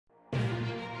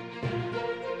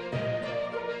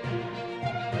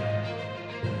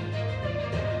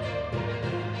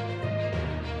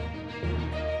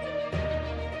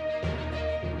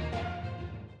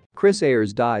Chris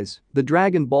Ayres dies. The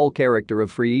Dragon Ball character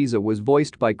of Frieza was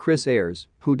voiced by Chris Ayres,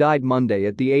 who died Monday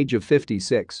at the age of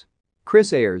 56.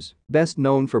 Chris Ayres, best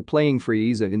known for playing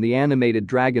Frieza in the animated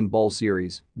Dragon Ball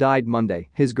series, died Monday,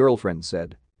 his girlfriend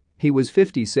said. He was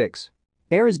 56.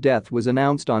 Ayres' death was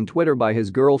announced on Twitter by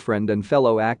his girlfriend and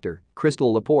fellow actor,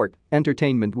 Crystal Laporte,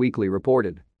 Entertainment Weekly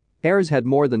reported. Ayres had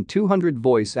more than 200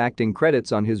 voice acting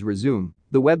credits on his resume,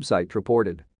 the website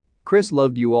reported. "Chris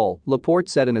loved you all," Laporte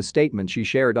said in a statement she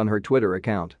shared on her Twitter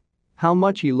account. "How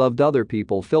much he loved other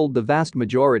people filled the vast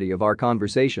majority of our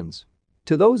conversations.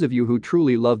 To those of you who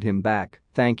truly loved him back,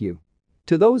 thank you.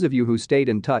 To those of you who stayed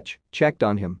in touch, checked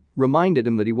on him, reminded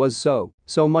him that he was so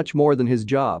much more than his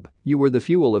job, you were the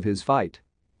fuel of his fight.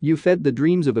 You fed the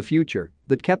dreams of a future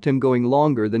that kept him going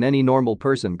longer than any normal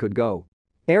person could go."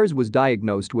 Ayres was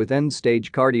diagnosed with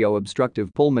end-stage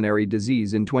cardio-obstructive pulmonary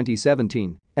disease in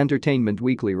 2017, Entertainment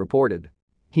Weekly reported.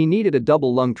 He needed a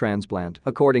double lung transplant,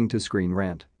 according to Screen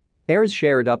Rant. Ayres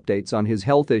shared updates on his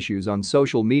health issues on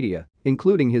social media,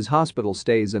 including his hospital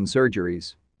stays and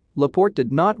surgeries. Laporte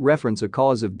did not reference a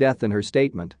cause of death in her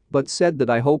statement, but said that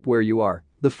 "I hope where you are,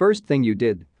 the first thing you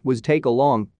did was take a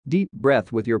long, deep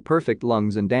breath with your perfect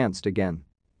lungs and danced again."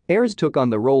 Ayres took on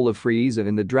the role of Frieza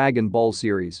in the Dragon Ball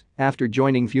series after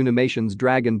joining Funimation's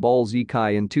Dragon Ball Z Kai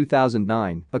in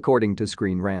 2009, according to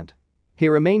Screen Rant. He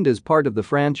remained as part of the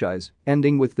franchise,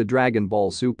 ending with the Dragon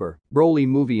Ball Super Broly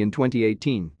movie in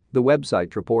 2018, the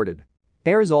website reported.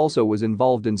 Ayres also was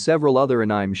involved in several other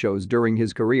anime shows during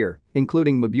his career,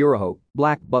 including Maburaho,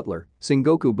 Black Butler,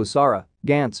 Sengoku Basara,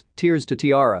 Gantz, Tears to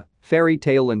Tiara, Fairy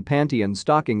Tail and Panty and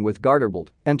Stocking with Garterbolt,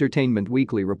 Entertainment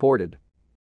Weekly reported.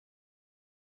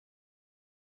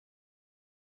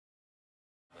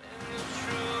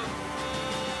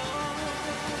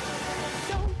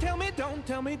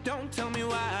 Don't tell me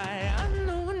why. I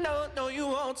know, no, you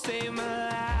won't save my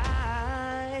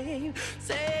life.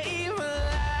 Save my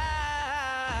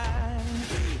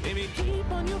life. Baby,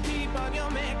 keep on your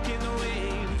making